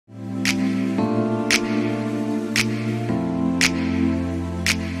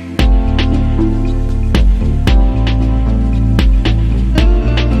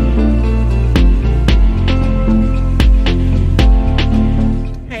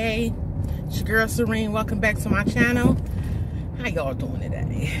girl Serene. Welcome back to my channel. How y'all doing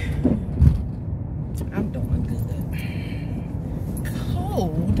today? I'm doing good.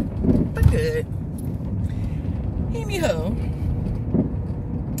 Cold, but good. Anywho,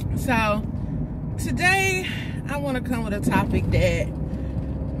 so today I want to come with a topic that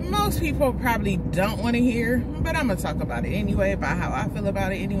most people probably don't want to hear, but I'm gonna talk about it anyway, about how I feel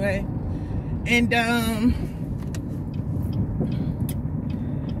about it anyway.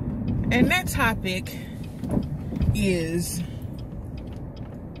 And that topic is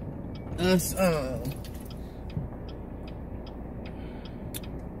us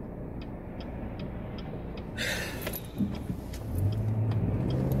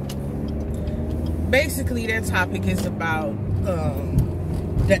basically that topic is about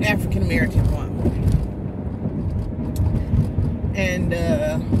the African American woman. And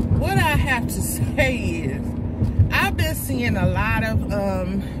what I have to say is I've been seeing a lot of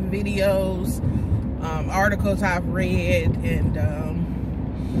videos, articles I've read, and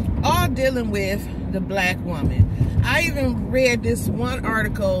all dealing with the black woman. I even read this one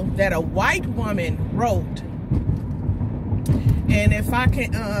article that a white woman wrote, and if I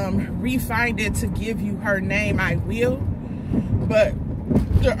can re-find it to give you her name, I will. But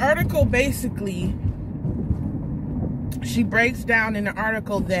the article basically, she breaks down in the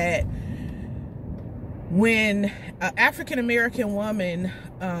article that when an African American woman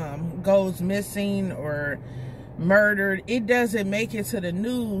goes missing or murdered, it doesn't make it to the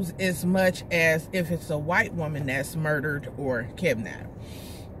news as much as if it's a white woman that's murdered or kidnapped.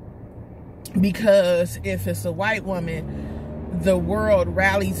 Because if it's a white woman, the world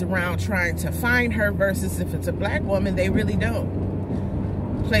rallies around trying to find her, versus if it's a black woman, they really don't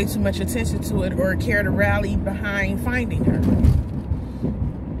pay too much attention to it or care to rally behind finding her.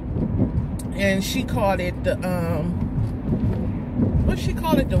 And she called it the what she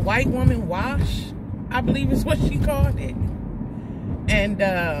called it, the white woman wash, I believe is what she called it. And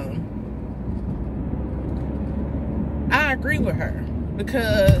I agree with her,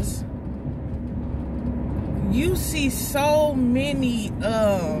 because you see so many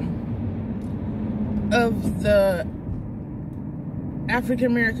of the African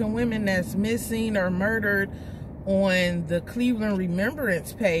American women that's missing or murdered on the Cleveland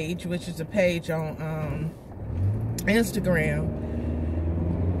Remembrance page, which is a page on Instagram.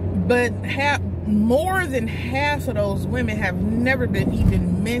 But more than half of those women have never been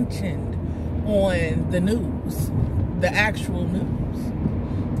even mentioned on the news, the actual news,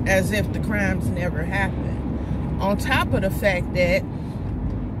 as if the crimes never happened. On top of the fact that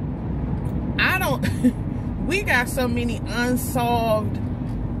we got so many unsolved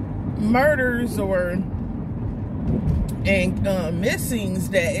murders and missings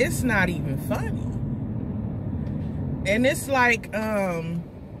that it's not even funny. And it's like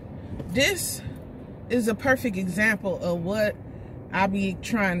this is a perfect example of what I be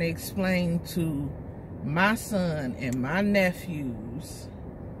trying to explain to my son and my nephews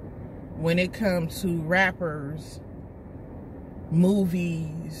when it comes to rappers,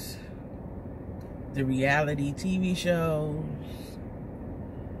 movies, the reality TV shows,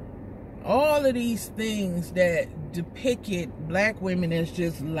 all of these things that depicted black women as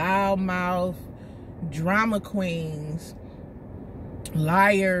just loudmouth drama queens,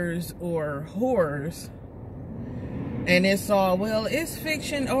 liars, or whores. And it's all, well, it's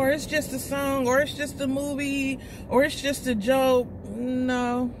fiction, or it's just a song, or it's just a movie, or it's just a joke.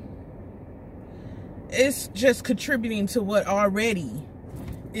 No. It's just contributing to what already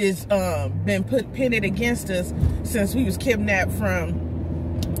is been pinned against us since we was kidnapped from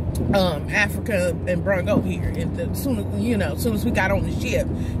Africa and brought over here. And as soon as we got on the ship,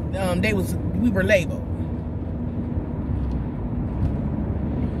 we were labeled.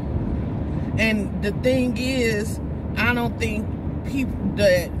 And the thing is, I don't think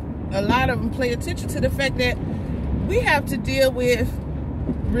a lot of them play attention to the fact that we have to deal with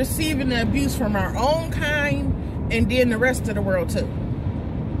receiving the abuse from our own kind, and then the rest of the world too.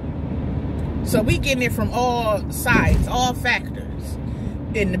 So we getting it from all sides, all factors,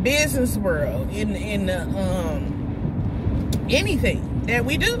 in the business world, in anything that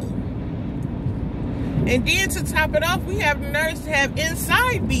we do. And then to top it off, we have the nerves to have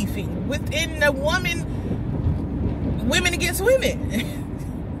inside beefing within the women against women.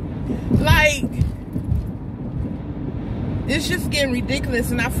 Like, it's just getting ridiculous.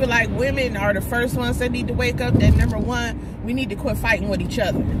 And I feel like women are the first ones that need to wake up that, number one, we need to quit fighting with each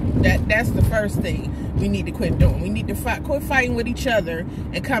other. That's the first thing we need to quit doing. We need to quit fighting with each other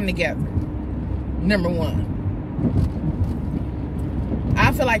and come together. Number one.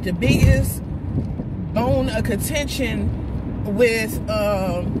 I feel like the biggest bone of contention with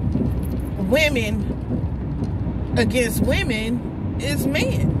women against women is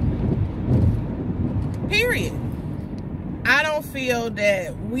men. Period. I don't feel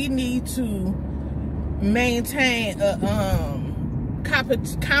that we need to maintain a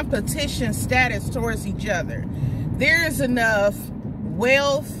competition status towards each other. There is enough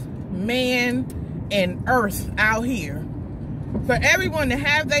wealth, man, and earth out here for everyone to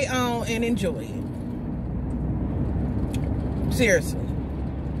have their own and enjoy it. Seriously.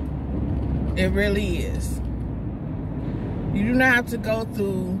 It really is. You do not have to go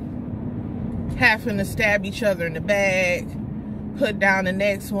through having to stab each other in the back, put down the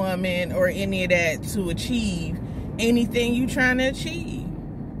next woman, or any of that to achieve anything you trying to achieve.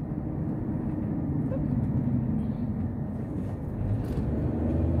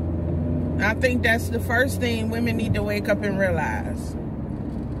 I think that's the first thing women need to wake up and realize.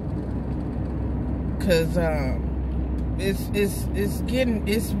 Cause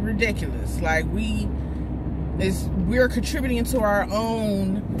it's ridiculous. Like we're contributing to our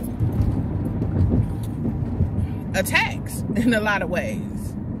own attacks in a lot of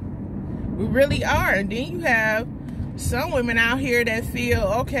ways. We really are. And then you have some women out here that feel,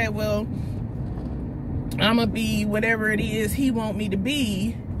 okay, well, I'm gonna be whatever it is he want me to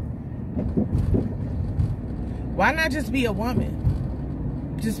be. Why not just be a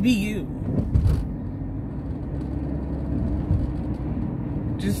woman? Just be you.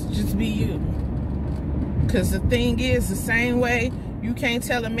 Just be you. Because the thing is, the same way you can't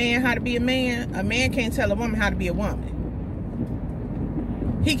tell a man how to be a man can't tell a woman how to be a woman.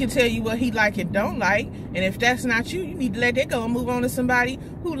 He can tell you what he like and don't like, and if that's not you, you need to let that go and move on to somebody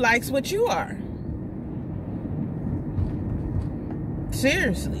who likes what you are.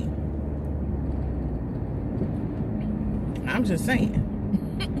 Seriously. I'm just saying.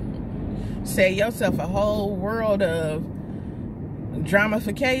 Save yourself a whole world of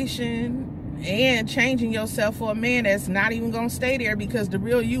dramification and changing yourself for a man that's not even gonna stay there, because the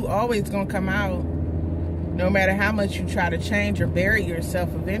real you always gonna come out. No matter how much you try to change or bury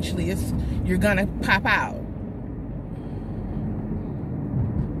yourself, eventually you're gonna pop out.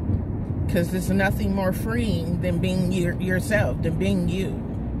 Because there's nothing more freeing than being yourself, than being you.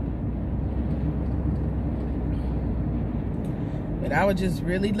 But I would just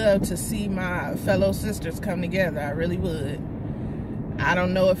really love to see my fellow sisters come together. I really would. I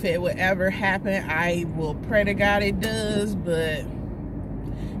don't know if it would ever happen. I will pray to God it does,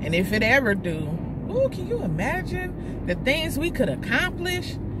 and if it ever do, ooh, can you imagine the things we could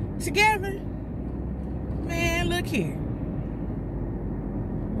accomplish together? Man, look here.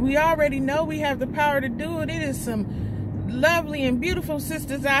 We already know we have the power to do it. It is some lovely and beautiful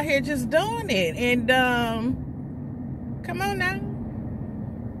sisters out here just doing it. And come on now.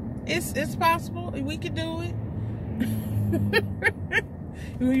 It's possible. We can do it.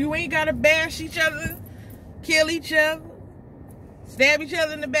 You ain't gotta bash each other, kill each other, stab each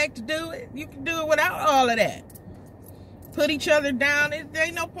other in the back to do it. You can do it without all of that. Put each other down. There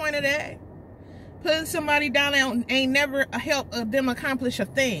ain't no point of that. Putting somebody down ain't never help them accomplish a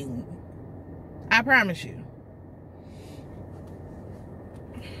thing. I promise you.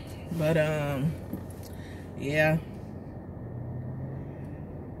 But yeah.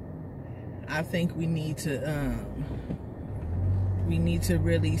 I think we need to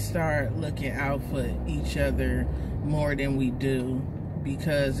really start looking out for each other more than we do,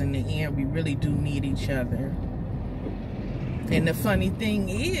 because in the end we really do need each other. And the funny thing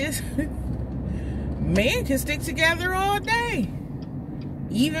is, men can stick together all day,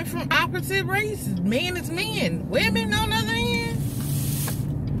 even from opposite races. Men is men. Women, on the other hand,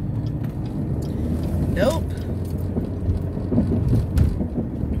 nope.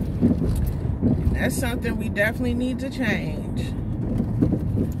 And that's something we definitely need to change.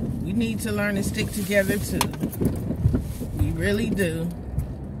 We need to learn to stick together too. We really do.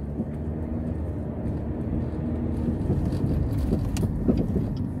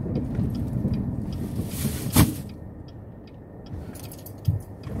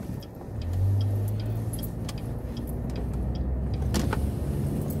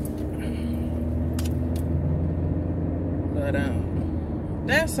 But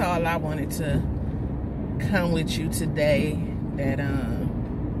that's all I wanted to come with you today. That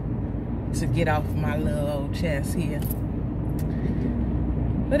to get off my little old chest here.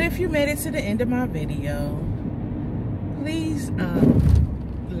 But if you made it to the end of my video, please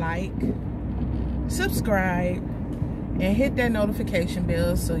like, subscribe, and hit that notification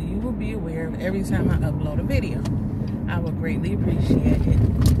bell so you will be aware of every time I upload a video. I would greatly appreciate it.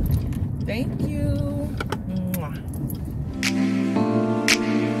 Thank you.